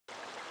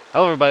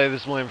Hello everybody,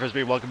 this is William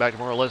Frisbee. Welcome back to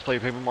more Let's Play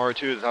Paper Mario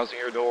 2, the Thousand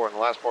Year Door. In the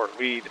last part,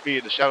 we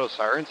defeated the Shadow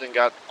Sirens and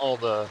got all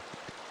the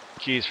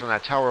keys from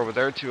that tower over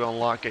there to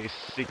unlock a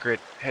secret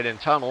hidden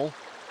tunnel.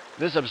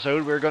 In this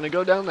episode, we're going to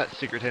go down that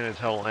secret hidden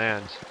tunnel,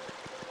 and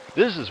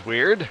this is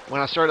weird.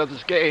 When I started out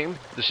this game,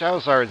 the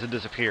Shadow Sirens had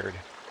disappeared.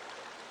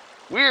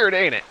 Weird,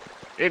 ain't it?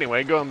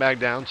 Anyway, going back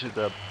down to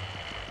the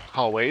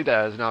hallway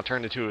that has now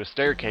turned into a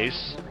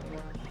staircase.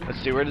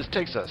 Let's see where this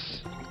takes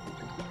us.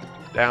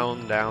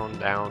 Down, down,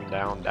 down,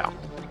 down, down.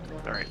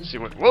 Alright, see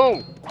what.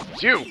 Whoa!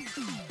 It's you!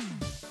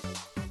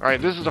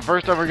 Alright, this is the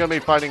first time we're gonna be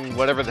fighting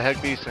whatever the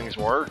heck these things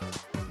were.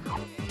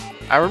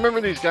 I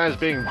remember these guys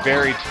being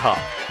very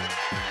tough.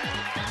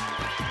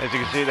 As you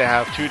can see, they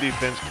have 2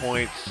 defense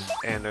points,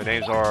 and their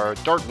names are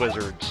Dark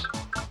Wizards.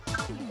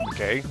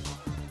 Okay.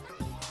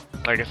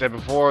 Like I said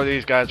before,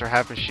 these guys are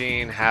half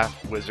machine,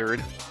 half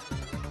wizard.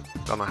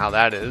 Don't know how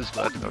that is,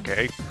 but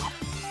okay.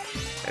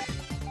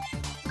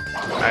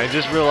 I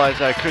just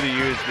realized I could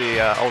have used the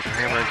Ultra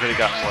Hammer and could have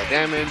gotten more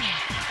damage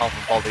off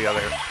of all the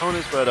other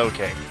opponents, but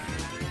okay.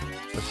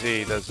 Let's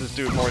see, does this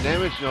do more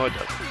damage? No, it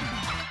doesn't.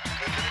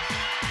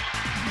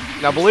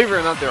 Now, believe it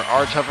or not, there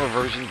are tougher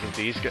versions of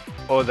these guys.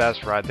 Oh,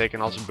 that's right, they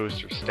can also boost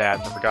your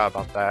stats. I forgot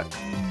about that.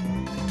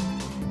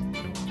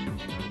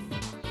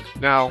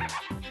 Now,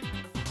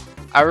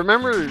 I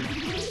remember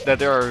that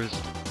there are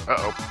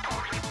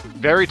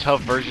very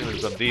tough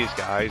versions of these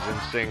guys, and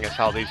seeing as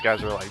how these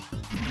guys are like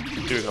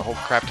doing a whole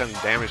crap ton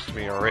of damage to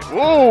me already.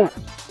 Whoa!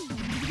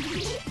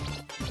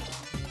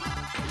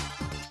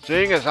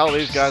 Seeing as how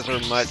these guys are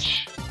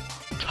much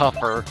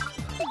tougher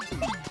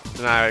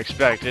than I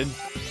expected,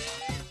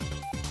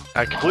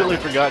 I completely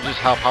forgot just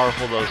how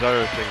powerful those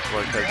other things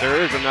were, because there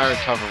is another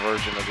tougher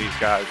version of these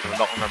guys, and I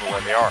don't remember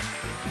where they are.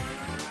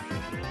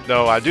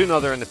 Though I do know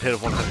they're in the Pit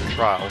of 100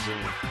 Trials, and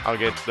I'll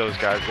get to those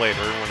guys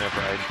later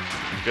whenever I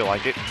feel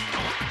like it.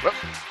 Whoop.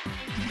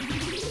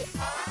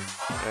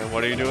 And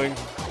what are you doing?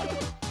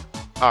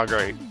 Oh,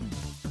 great.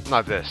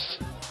 Not this.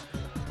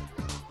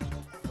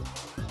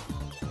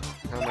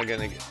 How am I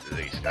gonna get to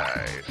these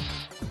guys?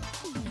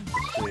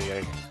 Let's see,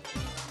 I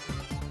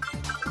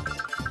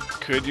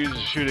could use a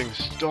shooting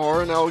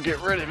star and I'll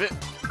get rid of it.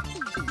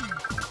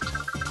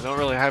 I don't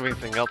really have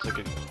anything else I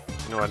could...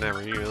 You know, I never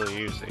really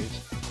use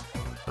these.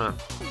 Huh.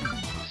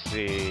 Let's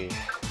see.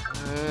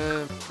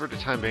 For the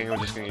time being, I'm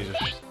just gonna use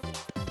a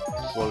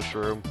slow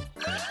shroom.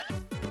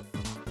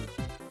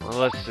 Well,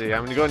 let's see.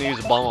 I'm going to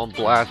use a bomb on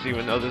blast,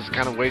 even though this is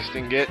kind of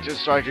wasting it,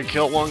 just so I can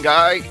kill one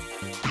guy.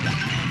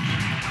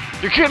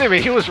 You're kidding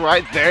me? He was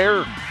right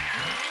there.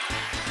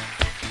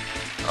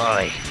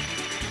 Oy.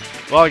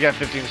 Well, I got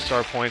 15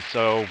 star points,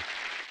 so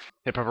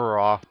hip hop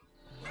raw.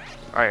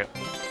 Alright.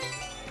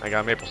 I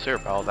got maple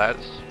syrup out of that.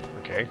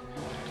 Okay.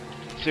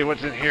 Let's see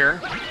what's in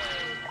here.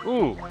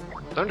 Ooh,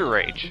 Thunder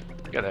Rage.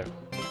 Gotta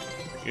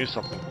use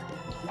something.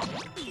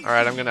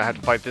 Alright, I'm gonna have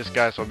to fight this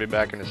guy, so I'll be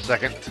back in a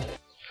second.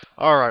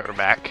 Alright, we're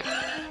back.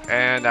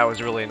 And that was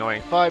a really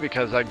annoying fight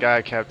because that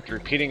guy kept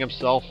repeating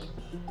himself.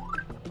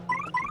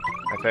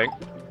 I think.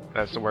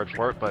 That's the word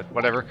for it, but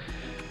whatever.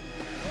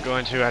 I'm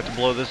going to have to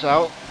blow this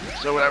out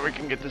so that we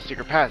can get the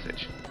secret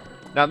passage.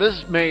 Now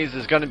this maze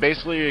is going to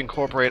basically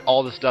incorporate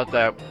all the stuff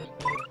that...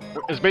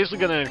 It's basically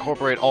going to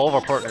incorporate all of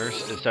our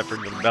partners except for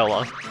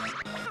Bella.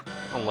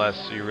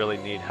 Unless you really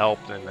need help,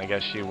 then I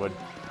guess she would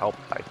help.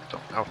 I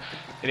don't know.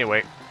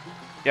 Anyway.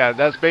 Yeah,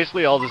 that's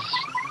basically all this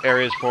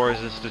area is for,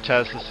 is to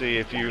test to see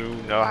if you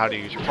know how to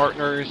use your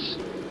partners.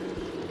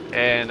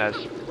 And that's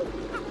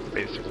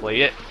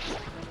basically it.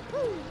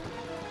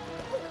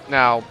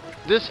 Now,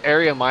 this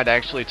area might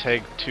actually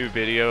take 2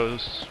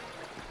 videos.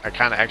 I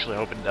kind of actually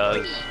hope it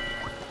does.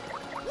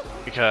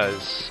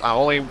 Because I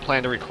only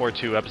plan to record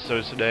 2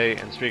 episodes today,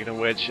 and speaking of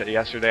which,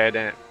 yesterday I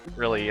didn't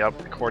really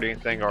record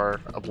anything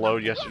or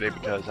upload yesterday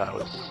because I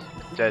was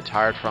dead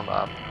tired from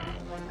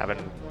having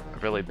a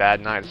really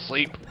bad night of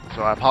sleep.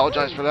 So I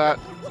apologize for that.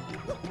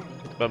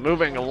 But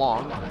moving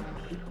along,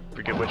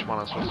 forget which one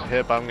I'm supposed to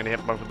hit, but I'm going to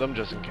hit both of them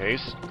just in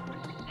case.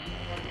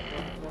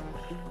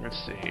 Let's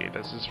see,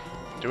 does this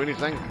do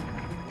anything?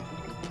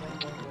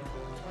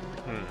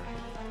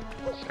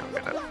 Let's see, I'm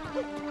going to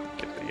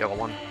get the yellow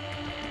one.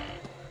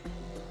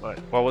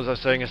 What was I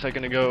saying a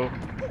second ago?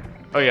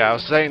 Oh yeah, I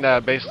was saying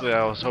that basically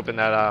I was hoping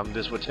that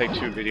this would take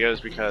 2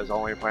 videos because I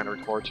only plan to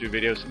record 2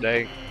 videos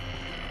today.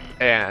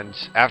 And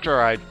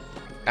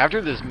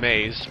after this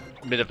maze,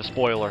 bit of a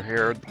spoiler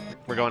here,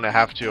 we're going to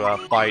have to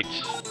fight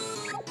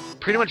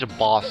pretty much a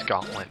boss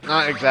gauntlet.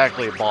 Not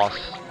exactly a boss.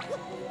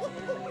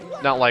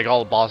 Not like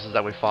all the bosses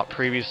that we fought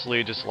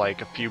previously, just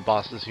like a few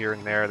bosses here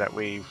and there that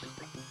we've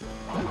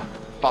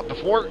fought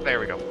before. There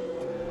we go.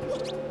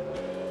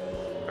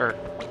 Or,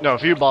 no, a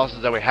few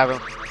bosses that we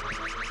haven't...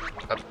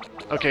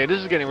 okay, this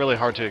is getting really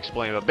hard to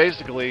explain, but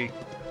basically...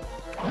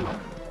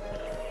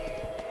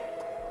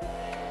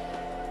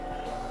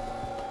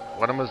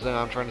 What am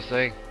I trying to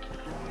say?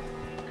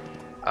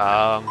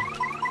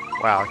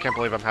 Wow, I can't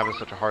believe I'm having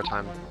such a hard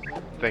time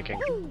thinking.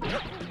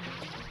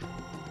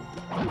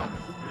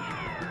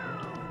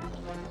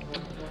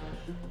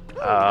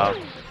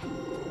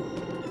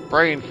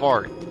 Brain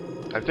fart.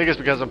 I think it's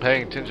because I'm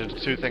paying attention to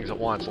two things at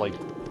once, like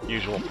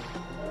usual.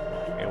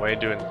 Anyway,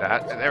 doing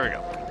that, and there we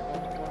go.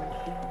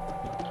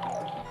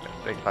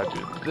 I think if I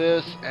do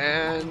this,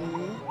 and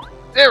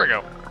there we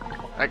go.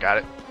 I got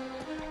it.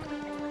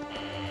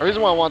 The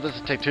reason why I want this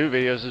to take 2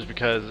 videos is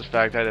because of the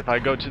fact that if I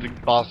go to the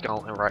boss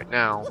gauntlet right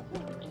now,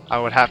 I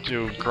would have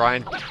to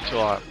grind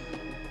till I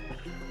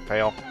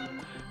fail.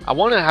 I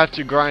want to have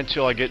to grind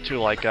till I get to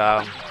like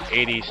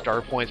 80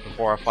 star points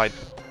before I fight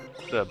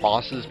the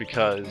bosses,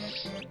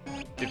 because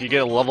if you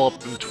get a level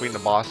up in between the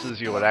bosses,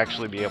 you would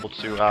actually be able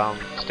to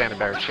stand a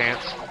better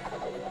chance.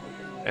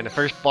 And the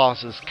first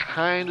boss is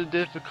kind of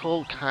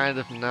difficult, kind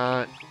of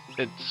not.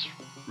 It's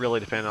really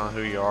dependent on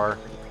who you are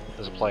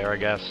as a player, I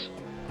guess.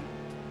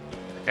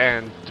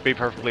 And to be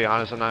perfectly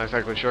honest, I'm not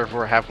exactly sure if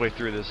we're halfway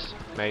through this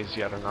maze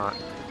yet or not.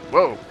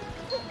 Whoa!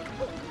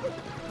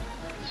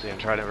 Let's see, I'm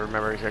trying to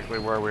remember exactly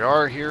where we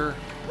are here.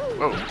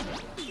 Whoa!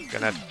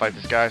 Gonna have to fight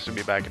this guy, so I'll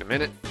be back in a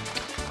minute.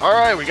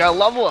 Alright, we got a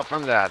level up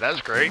from that.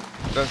 That's great.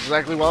 That's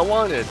exactly what I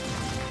wanted.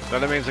 So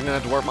that means I'm gonna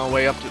have to work my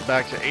way up to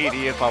back to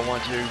 80 if I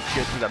want to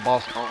get through that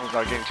boss gauntlet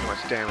without getting too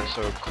much damage,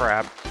 so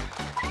crap.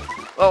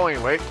 Oh,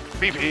 anyway,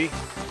 BP,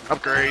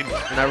 upgrade,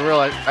 and I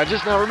realized, I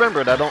just now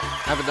remembered I don't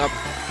have enough,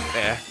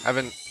 I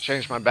haven't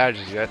changed my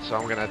badges yet, so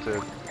I'm gonna have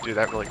to do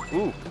that really,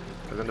 ooh,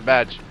 what's in the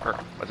badge, or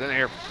what's in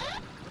here?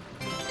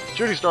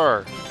 Shooting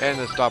star, and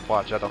the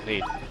stopwatch I don't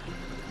need.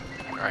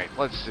 Alright,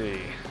 let's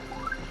see.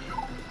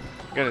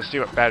 I'm gonna see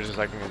what badges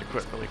I can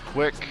equip really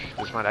quick.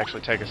 This might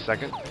actually take a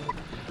second.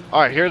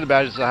 Alright, here are the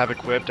badges I have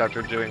equipped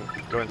after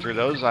going through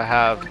those. I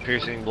have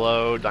Piercing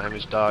Blow,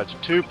 Damage Dodge,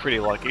 2 pretty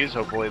luckies.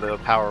 Hopefully the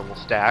power will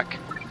stack.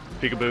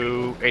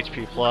 Peekaboo,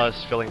 HP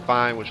Plus, Feeling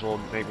Fine, which will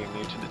make me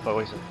immune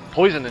to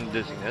poison and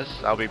dizziness.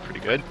 That'll be pretty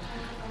good.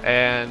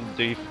 And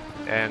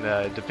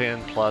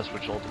Defend Plus,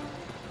 which will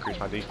increase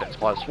my defense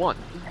plus 1.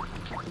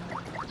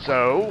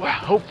 So,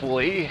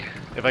 hopefully,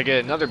 if I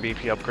get another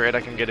BP upgrade,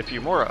 I can get a few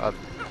more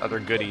other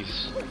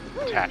goodies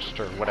attached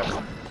or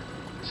whatever.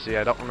 See,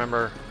 I don't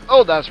remember.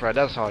 Oh, that's right,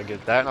 that's how I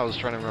get that. I was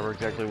trying to remember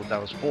exactly what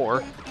that was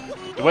for.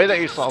 The way that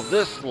you solve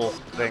this little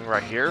thing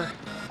right here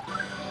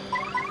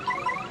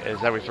is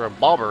that we throw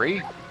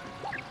Bobbery,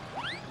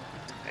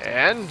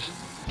 and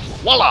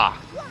voila!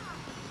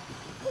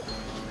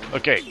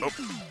 Okay,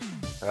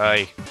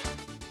 and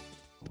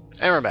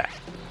we're back.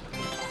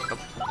 Nope,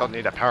 don't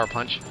need that power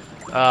punch.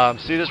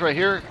 See this right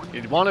here?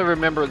 You'd want to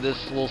remember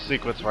this little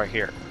sequence right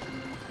here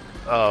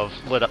of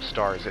lit up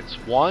stars. It's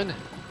 1,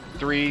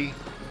 3,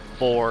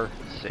 4,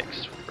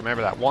 6.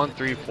 Remember that. 1,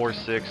 3, 4,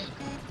 6.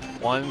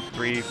 1,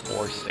 3,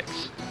 4,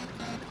 6.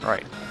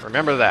 Alright,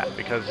 remember that,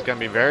 because it's going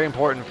to be very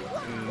important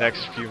in the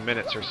next few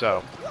minutes or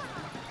so.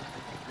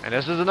 And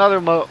this is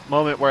another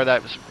moment where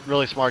that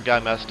really smart guy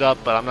messed up,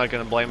 but I'm not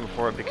going to blame him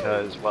for it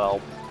because,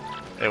 well,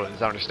 it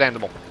was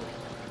understandable.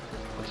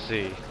 Let's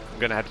see. I'm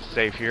going to have to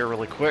save here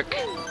really quick.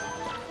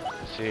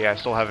 Let's see, I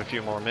still have a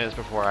few more minutes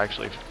before I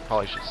actually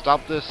probably should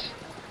stop this,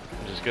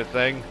 which is a good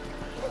thing.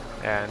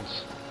 And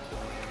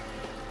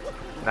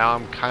now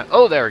I'm kind of...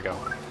 Oh, there we go.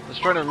 I was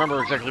trying to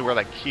remember exactly where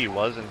that key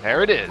was, and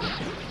there it is.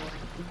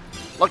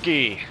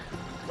 Lucky.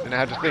 Didn't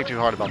have to think too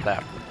hard about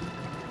that.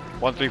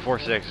 1, 3, 4,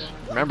 6.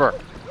 Remember.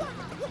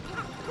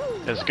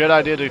 It's a good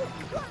idea to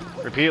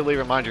repeatedly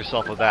remind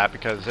yourself of that,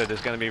 because it is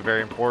going to be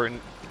very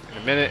important in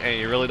a minute, and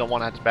you really don't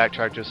want to have to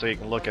backtrack just so you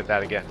can look at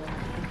that again.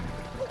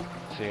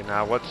 Let's see,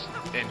 now what's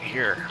in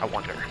here, I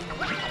wonder.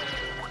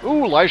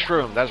 Ooh, life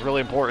shroom. That's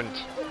really important.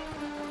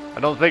 I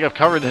don't think I've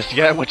covered this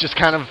yet, which is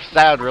kind of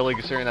sad, really,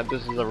 considering that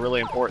this is a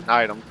really important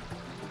item.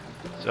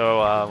 So,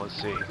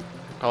 let's see.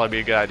 Probably be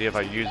a good idea if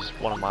I use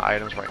one of my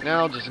items right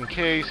now, just in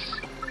case.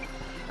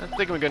 I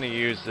think I'm going to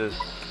use this.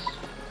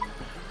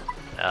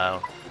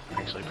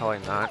 Actually, probably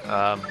not.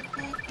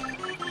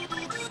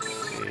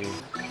 Let's see.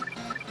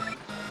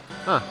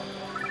 Huh.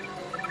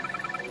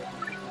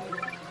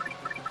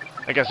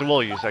 I guess I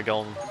will use that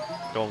golden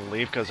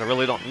leaf, because I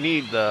really don't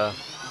need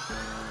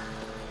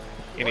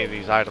any of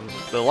these items.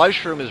 The life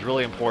shroom is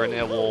really important.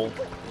 It will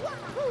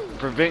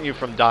prevent you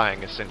from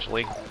dying,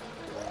 essentially.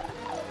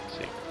 Let's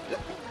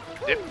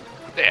see.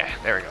 Yeah,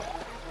 there we go.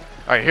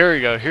 Alright, here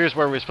we go. Here's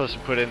where we're supposed to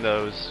put in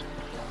those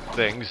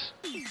things.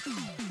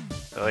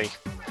 Really?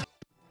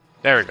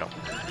 There we go.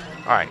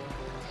 Alright,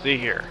 see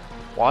here.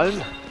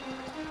 1,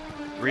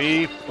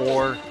 3,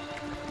 4,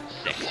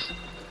 6.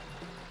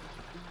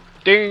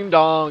 Ding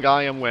dong,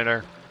 I am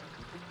winner.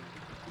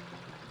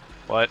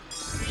 What?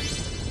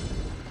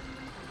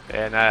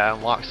 And I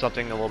unlocked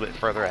something a little bit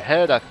further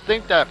ahead. I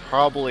think that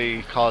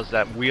probably caused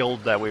that wheel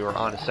that we were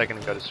on a second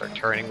ago to start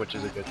turning, which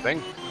is a good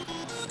thing.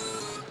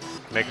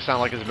 Make it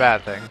sound like it's a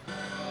bad thing.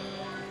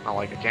 Not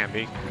like it can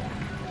be.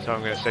 So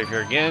I'm going to save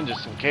here again,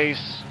 just in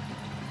case.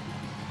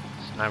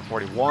 It's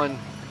 9:41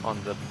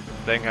 on the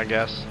thing, I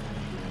guess.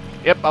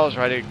 Yep, I was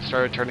right. It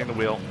started turning the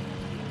wheel.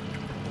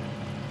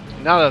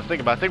 Now that I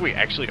think about it, I think we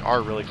actually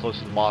are really close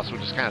to the boss,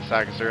 which is kind of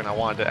sad considering I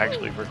wanted to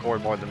actually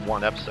record more than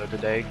one episode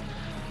today.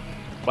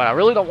 But I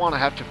really don't want to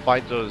have to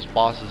fight those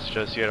bosses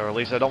just yet, or at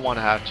least I don't want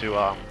to have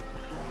to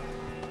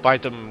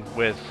fight them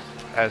with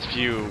as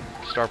few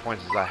star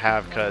points as I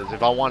have, because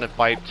if I want to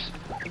fight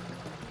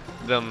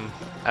them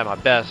at my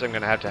best, I'm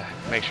going to have to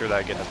make sure that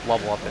I get a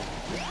level up. And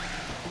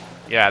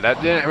yeah,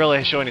 that didn't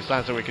really show any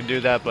signs that we could do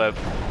that, but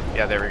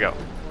yeah, there we go.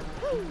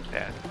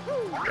 And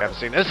we haven't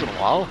seen this in a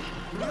while.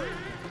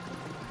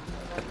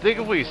 I think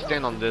if we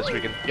stand on this,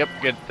 we can, yep,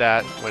 get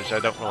that, which I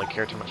don't really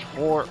care too much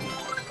for.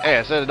 Hey,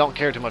 I said I don't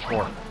care too much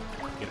for.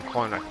 Get a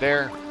coin right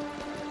there.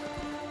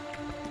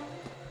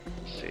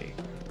 Let's see.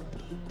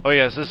 Oh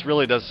yes, this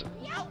really does...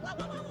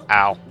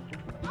 Ow.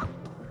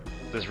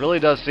 This really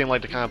does seem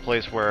like the kind of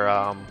place where,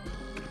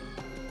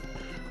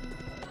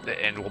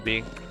 the end will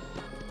be.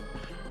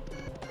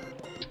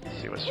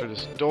 Let's see what's through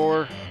this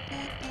door.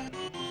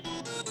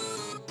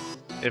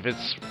 If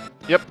it's...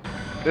 Yep.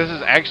 This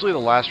is actually the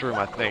last room,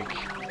 I think.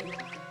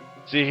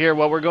 See here,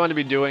 what we're going to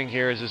be doing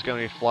here is just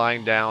going to be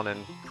flying down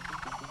and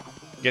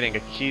getting a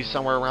key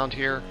somewhere around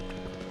here.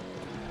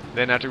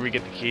 Then after we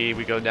get the key,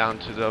 we go down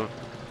to the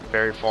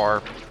very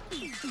far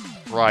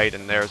right,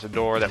 and there's a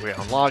door that we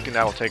unlock, and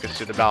that will take us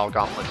to the battle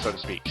gauntlet, so to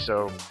speak.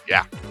 So,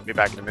 yeah, I'll be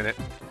back in a minute.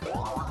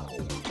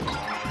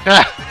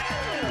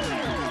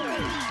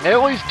 They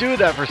always do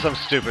that for some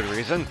stupid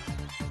reason.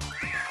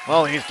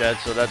 Well, he's dead,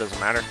 so that doesn't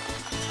matter.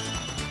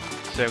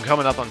 So I'm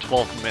coming up on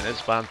 12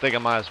 minutes, but I'm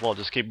thinking I might as well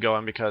just keep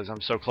going because I'm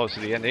so close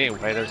to the end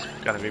anyway. That's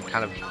gonna be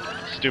kind of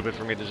stupid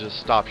for me to just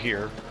stop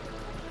here.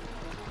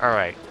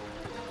 Alright.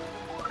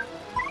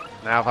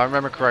 Now, if I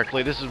remember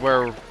correctly, this is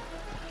where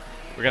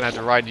we're gonna have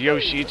to ride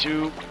Yoshi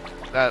to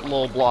that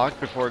little block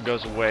before it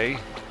goes away.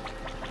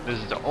 This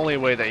is the only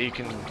way that you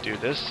can do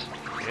this.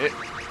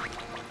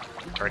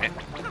 Turn it.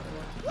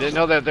 Didn't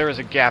know that there was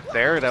a gap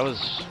there. That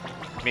was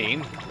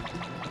mean.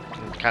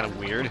 And kind of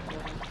weird.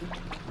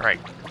 Alright.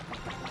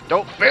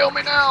 Don't fail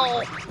me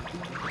now!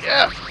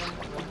 Yes!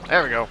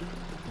 There we go.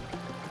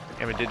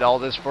 And we did all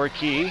this for a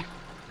key.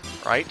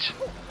 Right.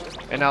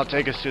 And now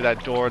take us to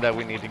that door that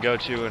we need to go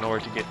to in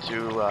order to get to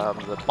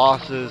the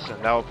bosses.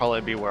 And that will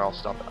probably be where I'll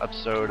stop the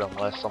episode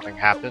unless something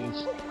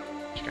happens.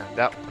 Just kind of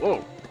doubt.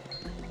 Whoa!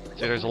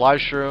 See, there's a live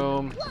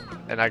shroom.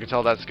 And I can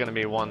tell that's going to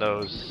be one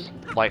of those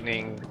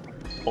lightning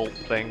bolt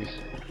things.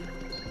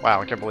 Wow,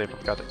 I can't believe I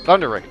forgot that.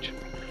 Thunder Rage.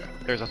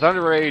 There's a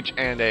Thunder Rage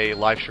and a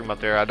live shroom up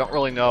there. I don't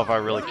really know if I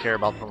really care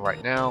about them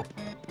right now.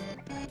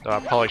 Though I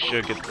probably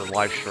should get the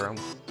live shroom.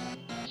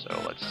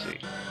 So let's see.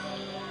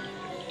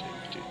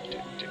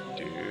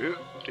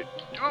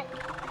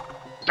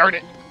 Darn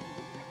it!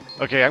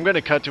 Okay, I'm going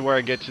to cut to where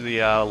I get to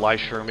the live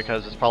shroom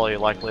because it's probably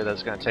likely that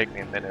it's going to take me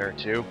a minute or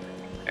two.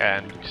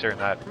 And considering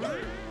that...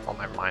 Oh,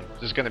 never mind.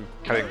 Just going to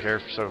cut in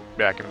here, so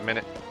back in a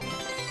minute.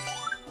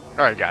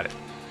 Alright, got it.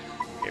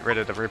 Get rid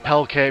of the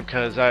repel cape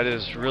because that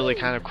is really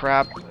kind of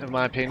crap in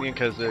my opinion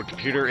because the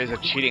computer is a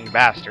cheating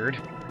bastard.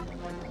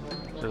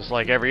 Just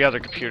like every other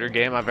computer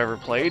game I've ever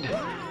played.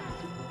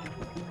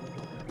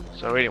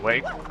 So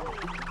anyway,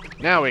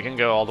 now we can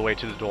go all the way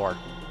to the door.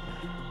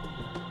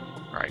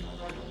 Alright.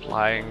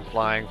 Flying,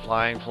 flying,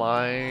 flying,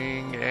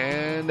 flying,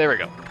 and there we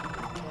go.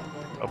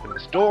 Open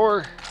this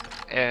door,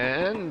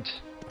 and...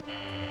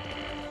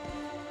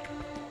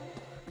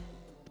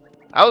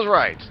 I was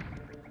right.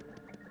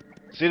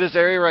 See this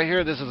area right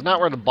here? This is not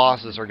where the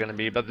bosses are going to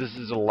be, but this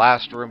is the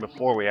last room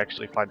before we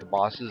actually fight the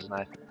bosses, and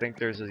I think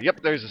there's a...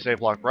 Yep, there's a save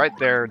block right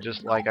there,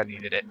 just like I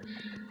needed it.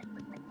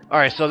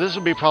 Alright, so this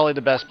would be probably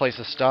the best place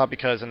to stop,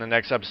 because in the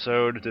next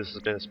episode, this is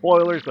a bit of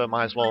spoilers, but I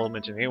might as well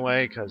mention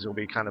anyway, because it'll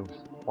be kind of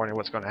warning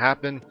what's going to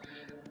happen.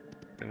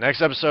 In the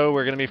next episode,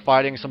 we're going to be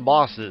fighting some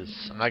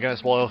bosses. I'm not going to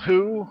spoil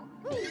who,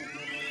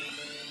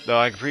 though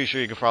I'm pretty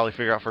sure you can probably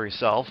figure out for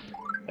yourself.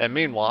 And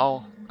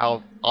meanwhile,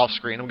 off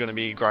screen, I'm going to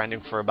be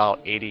grinding for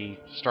about 80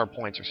 star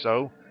points or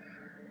so.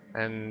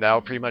 And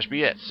that'll pretty much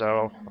be it.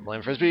 So, I'm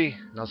Millennium Frisbee,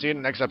 and I'll see you in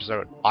the next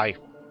episode. Bye.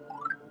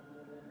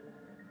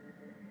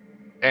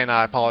 And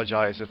I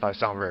apologize if I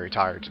sound very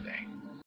tired today.